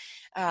here,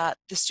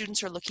 the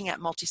students are looking at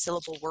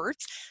multisyllable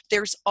words.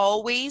 There's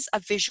always a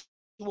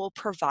visual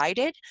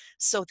provided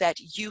so that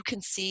you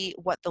can see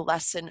what the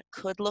lesson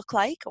could look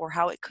like or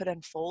how it could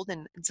unfold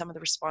in some of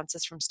the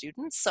responses from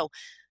students. So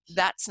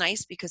that's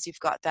nice because you've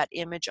got that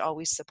image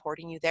always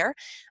supporting you there.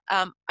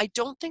 I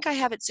don't think I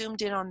have it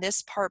zoomed in on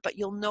this part, but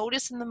you'll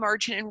notice in the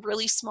margin in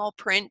really small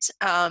print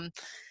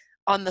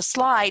on the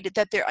slide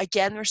that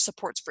there's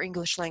supports for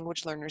English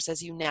language learners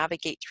as you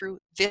navigate through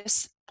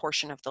this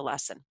portion of the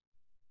lesson.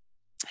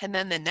 And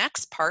then the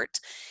next part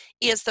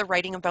is the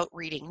writing about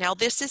reading. Now,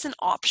 this is an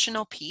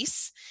optional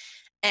piece,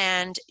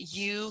 and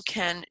you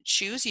can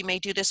choose. You may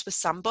do this with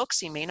some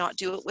books. You may not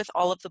do it with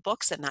all of the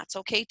books, and that's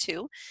okay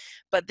too.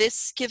 But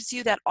this gives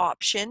you that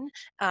option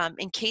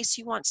in case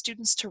you want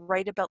students to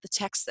write about the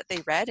text that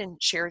they read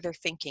and share their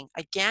thinking.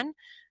 Again,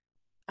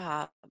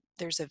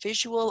 there's a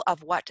visual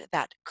of what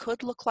that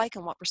could look like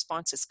and what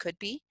responses could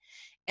be.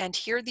 And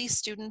here these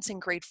students in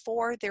grade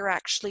 4, they're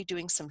actually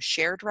doing some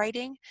shared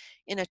writing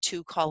in a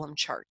 2-column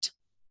chart.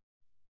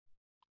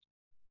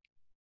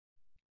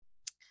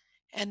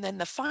 And then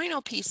the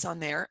final piece on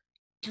there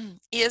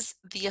is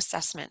the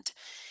assessment.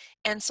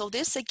 And so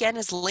this again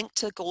is linked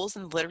to goals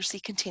in the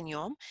literacy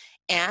continuum,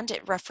 and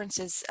it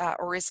references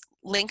or is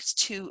linked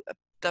to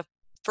the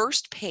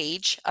first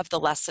page of the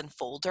lesson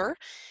folder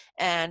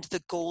and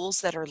the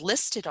goals that are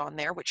listed on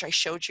there, which I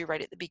showed you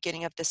right at the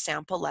beginning of the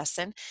sample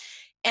lesson.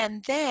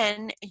 And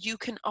then you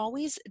can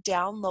always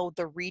download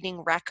the reading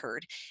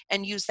record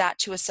and use that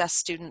to assess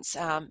students,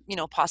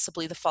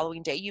 possibly the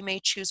following day. You may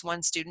choose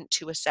one student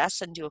to assess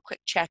and do a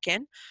quick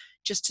check-in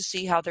just to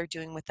see how they're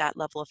doing with that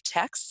level of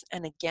text.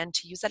 And again,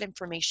 to use that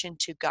information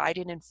to guide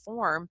and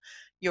inform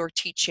your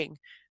teaching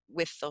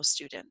with those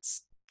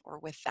students or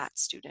with that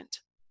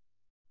student.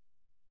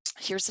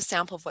 Here's a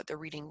sample of what the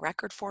reading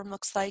record form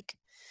looks like.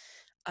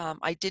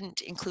 I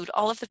didn't include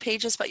all of the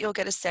pages, but you'll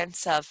get a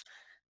sense of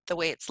the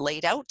way it's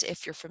laid out.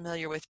 If you're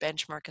familiar with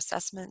benchmark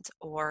assessment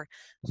or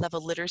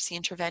level literacy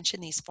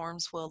intervention, these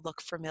forms will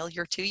look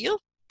familiar to you.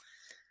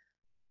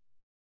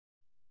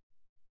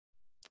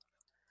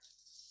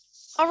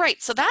 All right,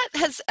 so that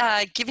has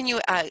given you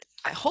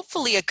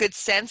hopefully a good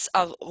sense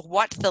of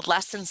what the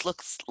lessons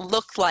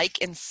look like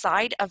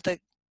inside of the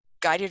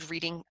guided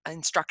reading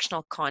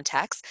instructional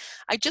context.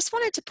 I just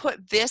wanted to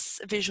put this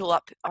visual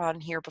up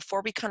on here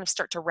before we kind of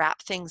start to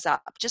wrap things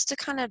up, just to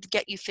kind of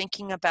get you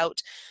thinking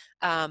about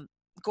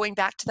going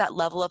back to that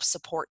level of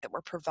support that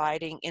we're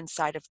providing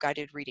inside of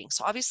guided reading.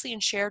 So obviously in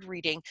shared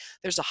reading,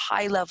 there's a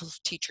high level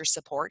of teacher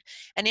support,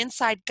 and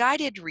inside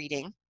guided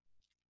reading,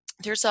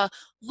 there's a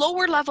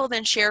lower level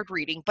than shared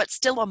reading, but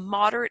still a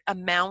moderate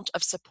amount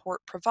of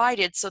support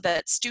provided so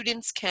that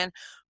students can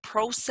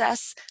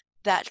process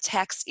that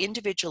text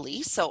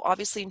individually. So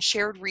obviously in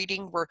shared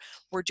reading,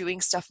 we're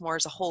doing stuff more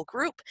as a whole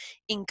group.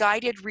 In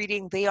guided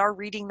reading, they are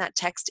reading that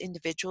text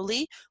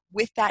individually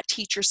with that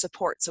teacher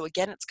support. So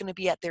again, it's going to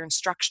be at their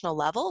instructional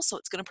level. So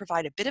it's going to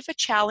provide a bit of a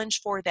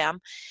challenge for them.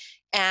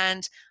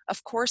 And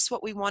of course,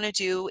 what we want to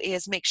do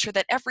is make sure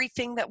that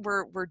everything that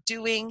we're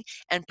doing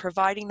and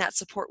providing that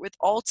support with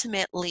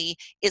ultimately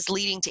is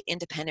leading to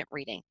independent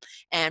reading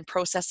and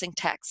processing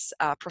texts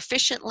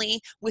proficiently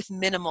with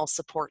minimal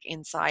support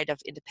inside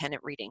of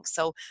independent reading.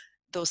 So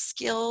those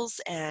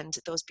skills and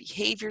those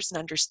behaviors and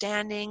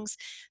understandings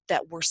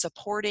that we're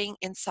supporting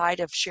inside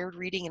of shared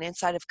reading and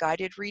inside of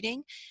guided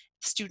reading,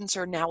 students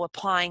are now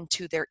applying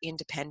to their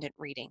independent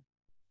reading.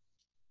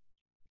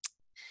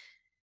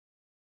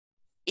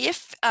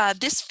 If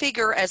this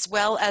figure, as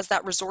well as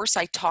that resource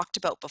I talked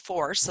about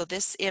before, so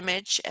this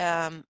image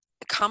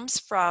comes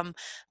from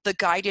the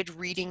guided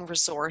reading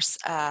resource.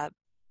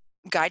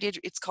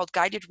 It's called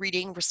Guided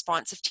Reading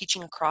Responsive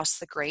Teaching Across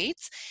the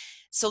Grades.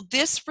 So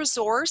this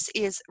resource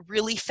is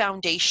really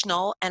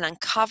foundational and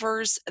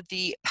uncovers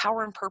the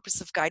power and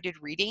purpose of guided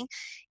reading.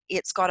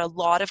 It's got a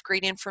lot of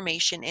great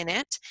information in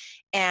it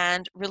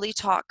and really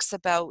talks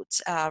about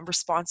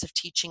responsive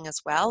teaching as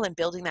well, and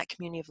building that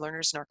community of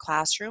learners in our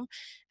classroom,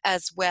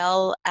 as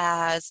well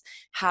as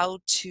how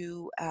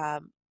to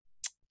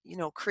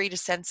create a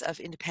sense of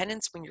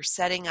independence when you're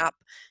setting up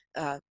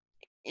uh,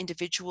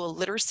 individual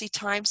literacy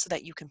time so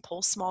that you can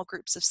pull small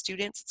groups of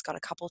students. It's got a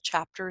couple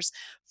chapters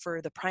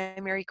for the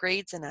primary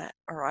grades and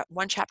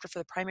one chapter for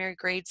the primary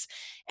grades,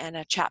 and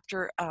a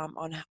chapter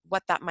on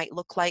what that might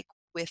look like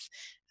with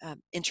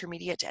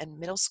intermediate and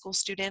middle school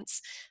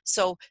students.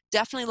 So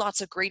definitely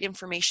lots of great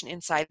information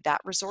inside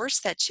that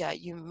resource that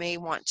you may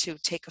want to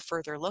take a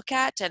further look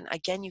at. And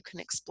again, you can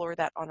explore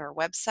that on our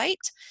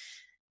website.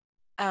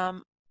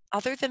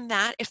 Other than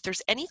that, if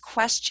there's any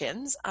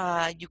questions,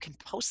 you can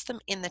post them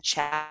in the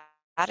chat.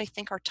 I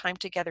think our time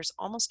together is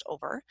almost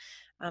over,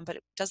 but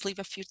it does leave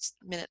a few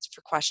minutes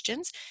for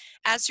questions.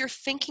 As you're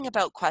thinking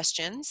about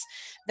questions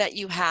that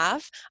you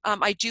have,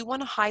 I do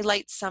want to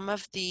highlight some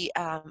of the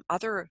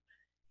other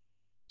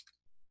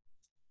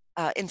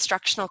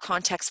instructional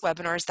context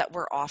webinars that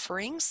we're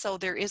offering. So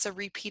there is a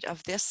repeat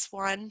of this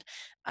one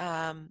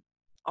on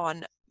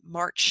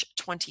March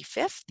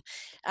 25th,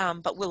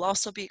 but we'll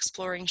also be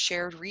exploring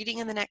shared reading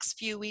in the next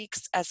few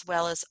weeks, as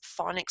well as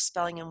phonics,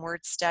 spelling and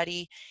word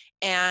study,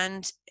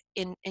 and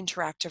in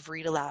interactive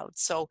read aloud.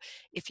 So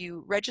if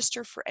you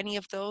register for any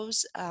of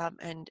those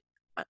and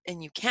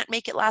you can't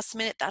make it last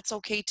minute, that's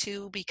okay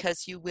too,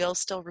 because you will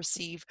still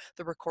receive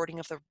the recording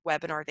of the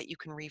webinar that you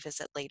can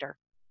revisit later.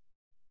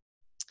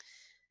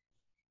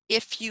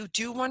 If you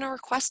do want to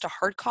request a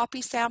hard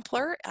copy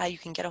sampler, you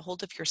can get a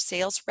hold of your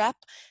sales rep,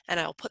 and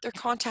I'll put their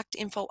contact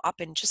info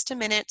up in just a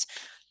minute.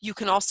 You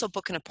can also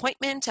book an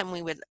appointment, and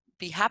we would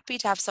be happy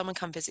to have someone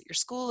come visit your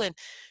school and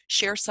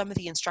share some of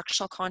the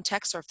instructional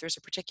context, or if there's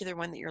a particular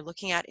one that you're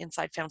looking at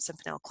inside Fountain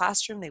Pinnell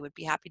Classroom, they would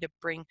be happy to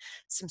bring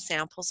some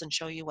samples and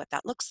show you what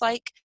that looks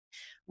like.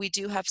 We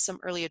do have some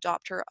early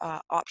adopter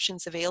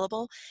options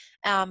available,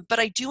 but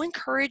I do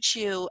encourage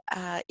you,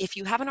 if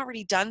you haven't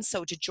already done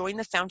so, to join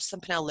the Fountain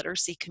Pinnell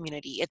Literacy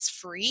community. It's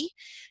free.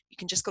 You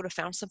can just go to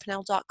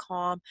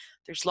fountainpinnell.com.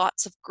 There's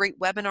lots of great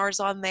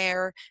webinars on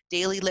there,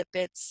 daily lit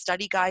bits,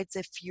 study guides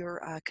if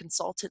you're a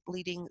consultant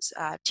leading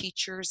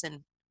teachers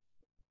and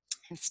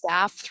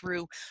staff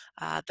through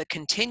the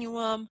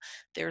continuum.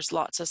 There's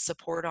lots of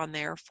support on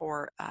there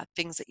for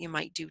things that you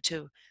might do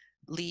to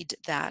lead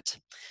that.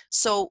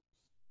 So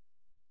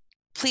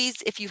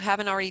please, if you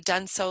haven't already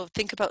done so,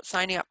 think about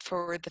signing up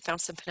for the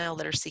Fountain Pinnell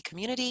Literacy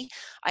Community.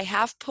 I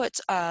have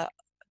put the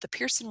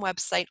Pearson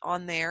website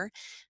on there,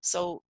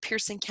 so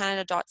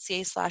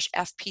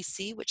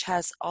pearsoncanada.ca/FPC, which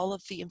has all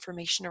of the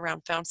information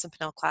around Fountain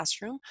Pinnell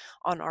Classroom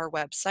on our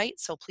website,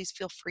 so please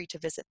feel free to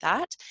visit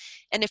that.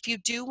 And if you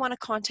do want to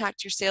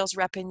contact your sales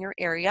rep in your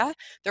area,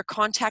 their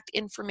contact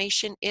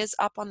information is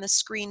up on the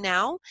screen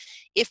now.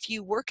 If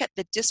you work at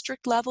the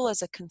district level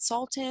as a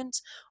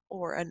consultant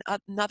or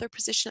another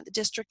position at the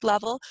district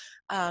level,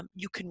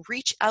 you can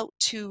reach out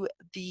to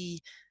the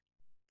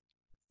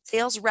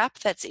sales rep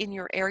that's in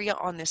your area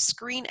on this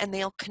screen, and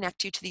they'll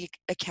connect you to the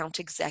account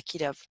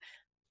executive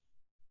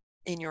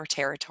in your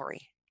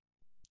territory.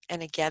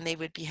 And again, they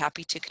would be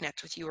happy to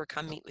connect with you or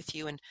come meet with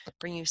you and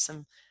bring you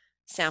some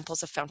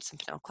samples of Fountain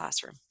Pinnell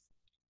Classroom.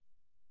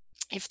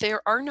 If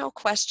there are no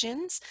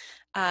questions,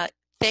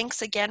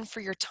 thanks again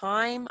for your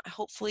time.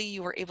 Hopefully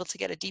you were able to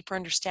get a deeper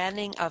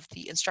understanding of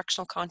the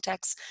instructional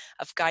context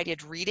of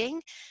guided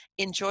reading.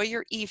 Enjoy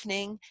your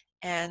evening,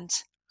 and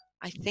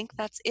I think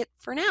that's it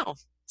for now.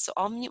 So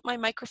I'll mute my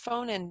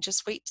microphone and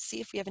just wait to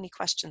see if we have any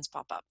questions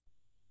pop up.